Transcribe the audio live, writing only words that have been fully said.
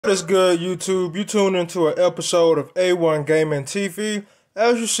What is good, YouTube? You tuned into an episode of A1 Gaming TV.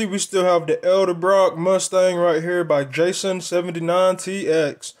 As you see, we still have the Elder Brock Mustang right here by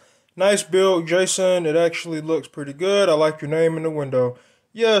Jason79TX. Nice build, Jason. It actually looks pretty good. I like your name in the window.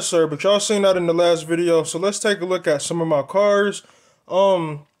 Yes, sir, but y'all seen that in the last video, so let's take a look at some of my cars.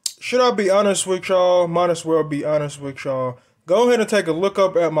 Should I be honest with y'all? Might as well be honest with y'all. Go ahead and take a look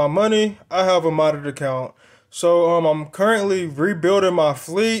up at my money. I have a modded account. So I'm currently rebuilding my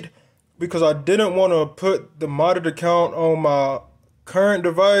fleet because I didn't want to put the modded account on my current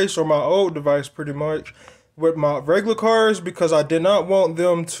device or my old device pretty much with my regular cars because I did not want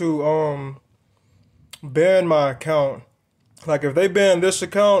them to ban my account. Like if they ban this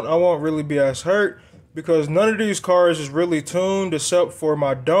account, I won't really be as hurt because none of these cars is really tuned except for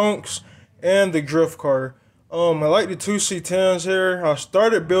my donks and the drift car. I like the two C10s here. I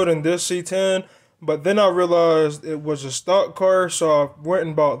started building this C10, but then I realized it was a stock car, so I went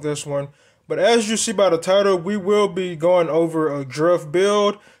and bought this one. But as you see by the title, we will be going over a drift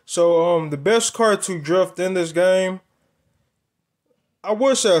build. So the best car to drift in this game, I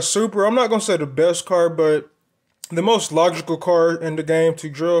would say a Supra. I'm not going to say the best car, but the most logical car in the game to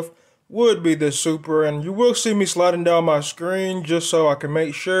drift would be the Supra. And you will see me sliding down my screen just so I can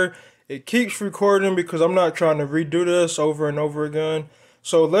make sure it keeps recording because I'm not trying to redo this over and over again.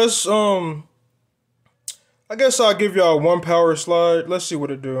 So let's, I guess I'll give y'all one power slide. Let's see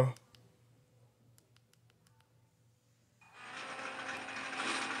what it do.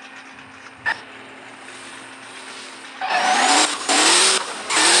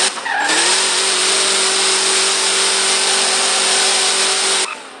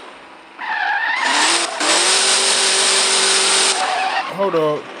 Hold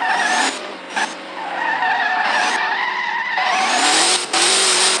up.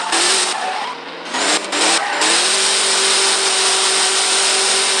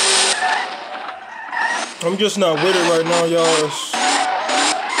 I'm just not with it right now, y'all. It's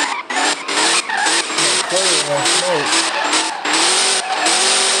playing on smoke.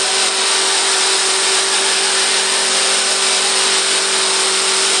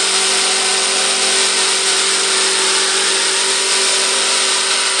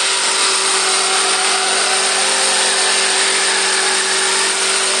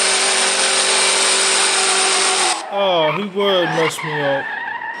 Oh, he would mess me up.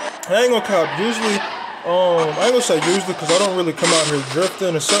 I ain't gonna cop. Usually, I ain't gonna say usually because I don't really come out here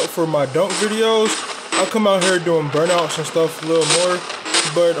drifting except for my dunk videos. I come out here doing burnouts and stuff a little more.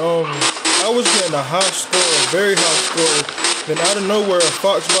 But I was getting a high score, a very high score. Then out of nowhere, a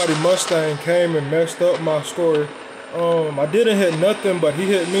Fox Body Mustang came and messed up my score. I didn't hit nothing, but he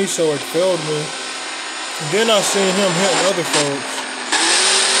hit me, so it failed me. And then I seen him hitting other folks.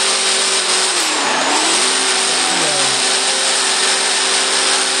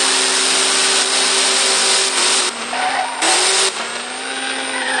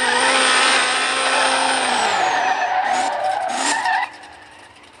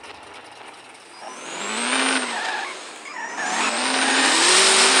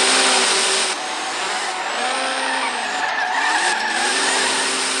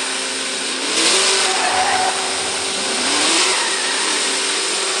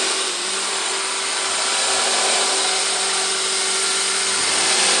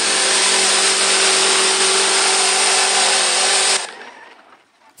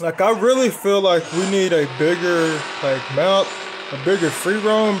 Like, I really feel like we need a bigger, map, a bigger free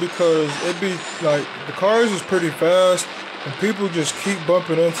roam, because it be, the cars is pretty fast, and people just keep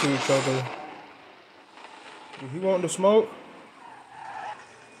bumping into each other. Do he want the smoke?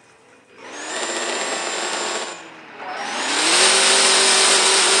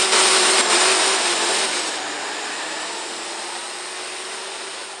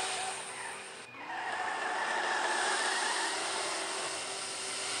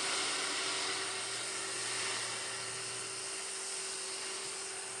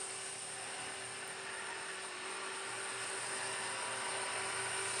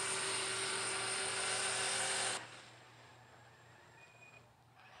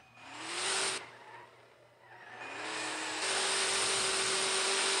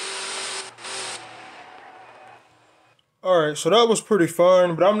 Alright, so that was pretty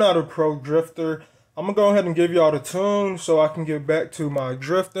fun, but I'm not a pro drifter. I'm going to go ahead and give y'all the tune so I can get back to my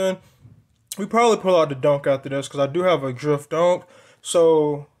drifting. We probably pull out the dunk after this because I do have a drift dunk.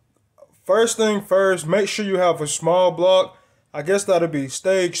 So, first thing first, make sure you have a small block. I guess that'll be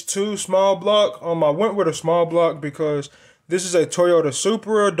stage 2 small block. I went with a small block because this is a Toyota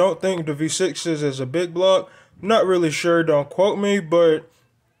Supra. Don't think the V6s is a big block. I'm not really sure, don't quote me, but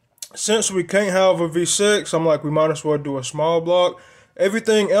since we can't have a V6, I'm like, we might as well do a small block.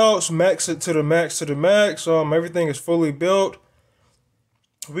 Everything else, max it to the max to the max. Everything is fully built.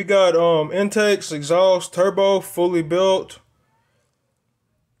 We got intakes, exhaust, turbo, fully built.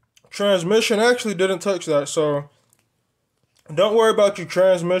 Transmission, actually didn't touch that, so don't worry about your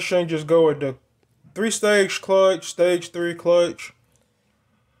transmission. Just go with the 3-stage clutch, stage 3 clutch.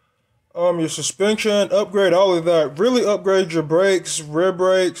 Your suspension, upgrade all of that. Really upgrade your brakes, rear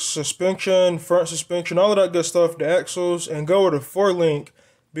brakes, suspension, front suspension, all of that good stuff, the axles, and go with a 4-link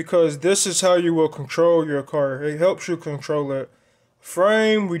because this is how you will control your car. It helps you control it.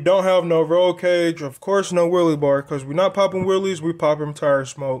 Frame, we don't have no roll cage. Of course, no wheelie bar because we're not popping wheelies, we popping tire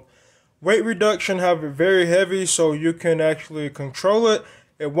smoke. Weight reduction, have it very heavy so you can actually control it.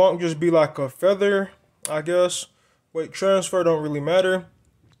 It won't just be like a feather, I guess. Weight transfer don't really matter.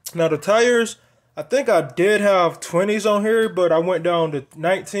 Now the tires, I think I did have 20s on here, but I went down to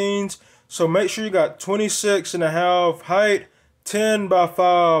 19s. So make sure you got 26.5 height, 10 by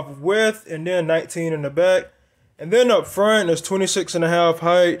 5 width, and then 19 in the back. And then up front is 26.5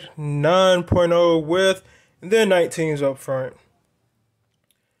 height, 9.0 width, and then 19s up front.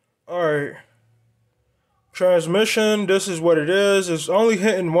 Alright. Transmission, this is what it is. It's only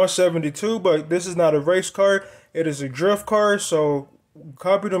hitting 172, but this is not a race car. It is a drift car, so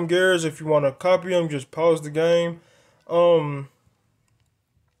copy them gears. If you want to copy them, just pause the game. The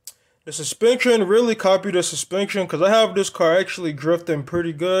suspension, really copy the suspension because I have this car actually drifting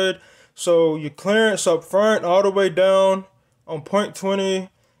pretty good. So your clearance up front all the way down on 0.20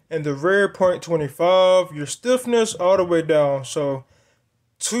 and the rear 0.25. Your stiffness all the way down. So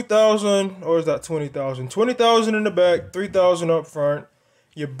 2,000, or is that 20,000? 20,000 in the back, 3,000 up front.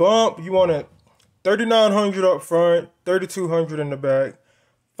 Your bump, you want it 3,900 up front, 3,200 in the back.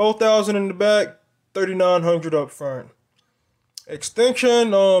 4,000 in the back, 3,900 up front. Extension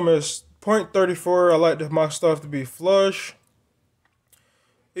is 0.34. I like my stuff to be flush.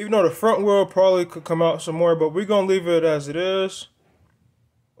 Even though the front wheel probably could come out some more, but we're going to leave it as it is.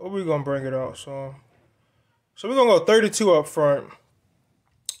 Or we're going to bring it out. So we're going to go 32 up front.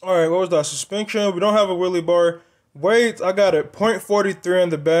 Alright, what was that? Suspension. We don't have a wheelie bar. Weight, I got it 0.43 in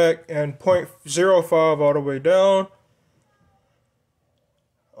the back and 0.05 all the way down.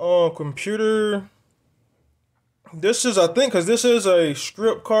 Computer. This is, I think, because this is a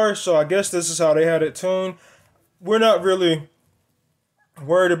strip car, so I guess this is how they had it tuned. We're not really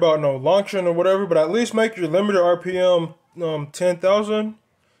worried about no launching or whatever, but at least make your limiter RPM 10,000.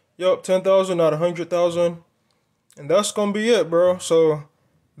 Yup, 10,000, not 100,000. And that's going to be it, bro. So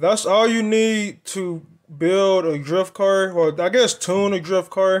that's all you need to build a drift car. Well, I guess tune a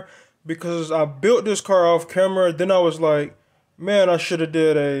drift car, because I built this car off camera. Then I was like, man, I should have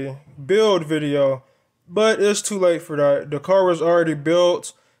did a build video, but it's too late for that. The car was already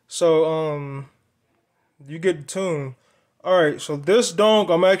built, so you get the tune. Alright, so this donk,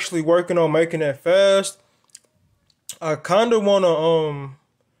 I'm actually working on making it fast. I kind of want to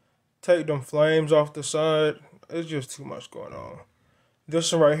take them flames off the side. It's just too much going on.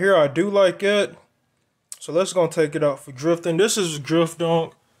 This one right here, I do like it. So let's go take it out for drifting. This is drift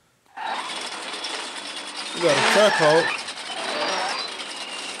donk. We got a track halt.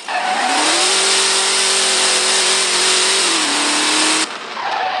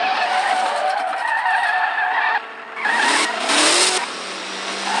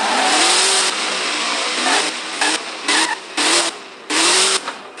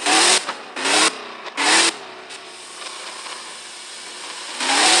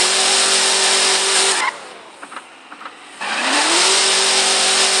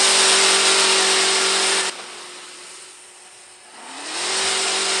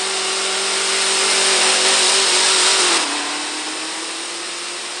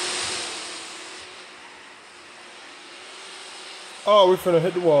 Oh, we're finna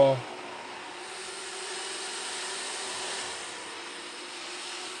hit the wall.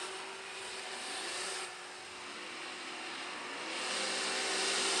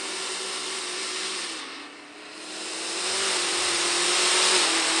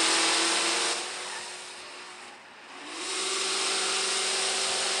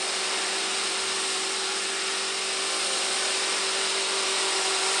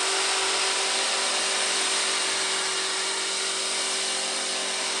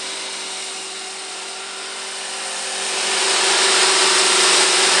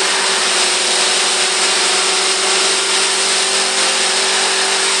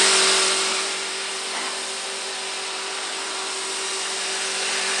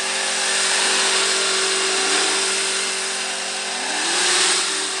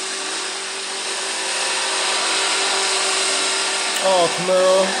 Oh,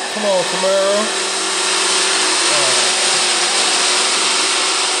 Camaro. Come on, Camaro.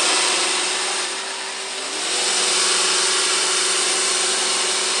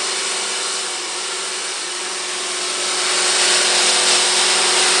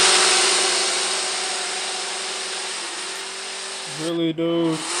 Really, dude.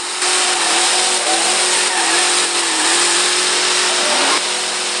 Alright,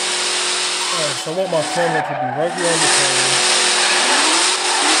 so I want my camera to be right here on the pole.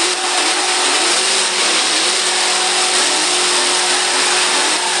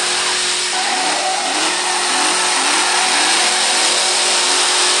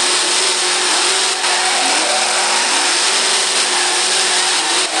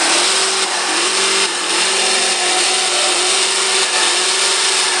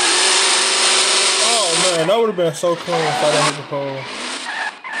 Man, that would have been so clean if I didn't hit the pole.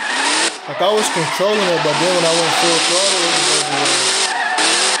 Like, I was controlling it, but then when I went full throttle, it was over with.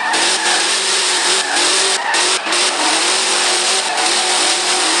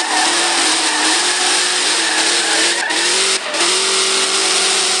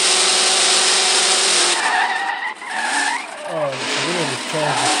 Alright, so we need to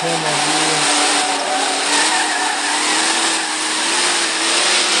change the camera view.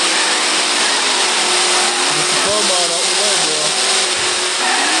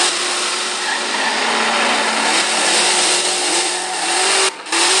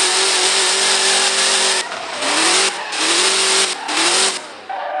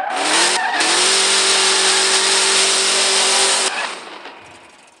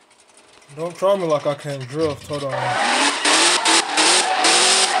 Don't try me like I can't drift. Hold on.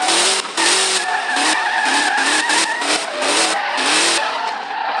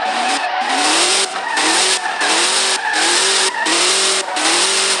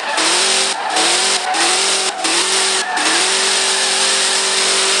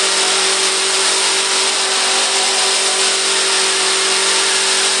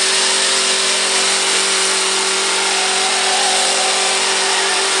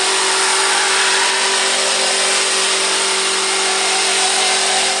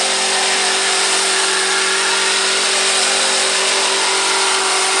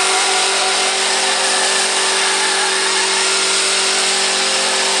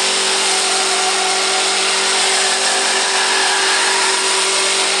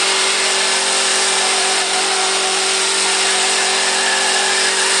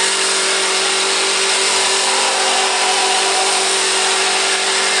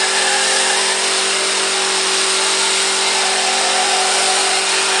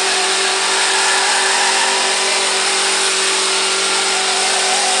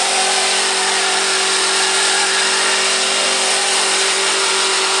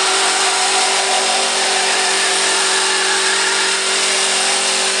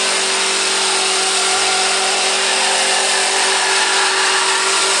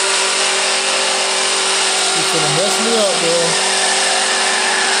 He's gonna mess me up, bro.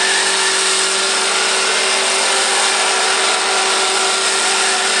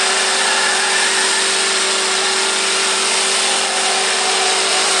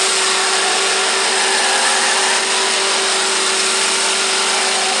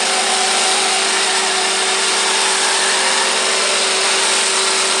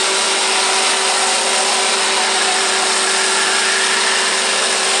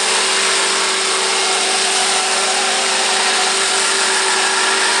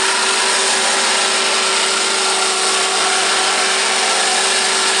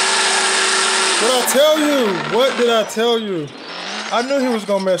 What did I tell you? What did I tell you? I knew he was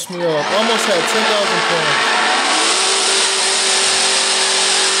gonna mess me up. I almost had 10,000 points.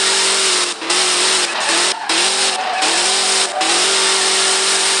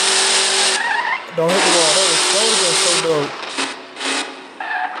 Don't hit the wall. That would have been so dope.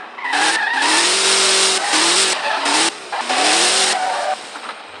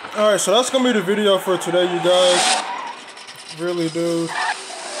 Alright, so that's gonna be the video for today, you guys. Really, dude.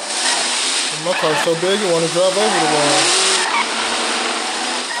 My car's so big, you want to drive over the wall.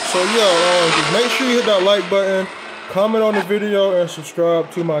 So yeah, just make sure you hit that like button, comment on the video, and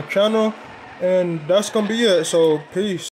subscribe to my channel. And that's gonna be it. So peace.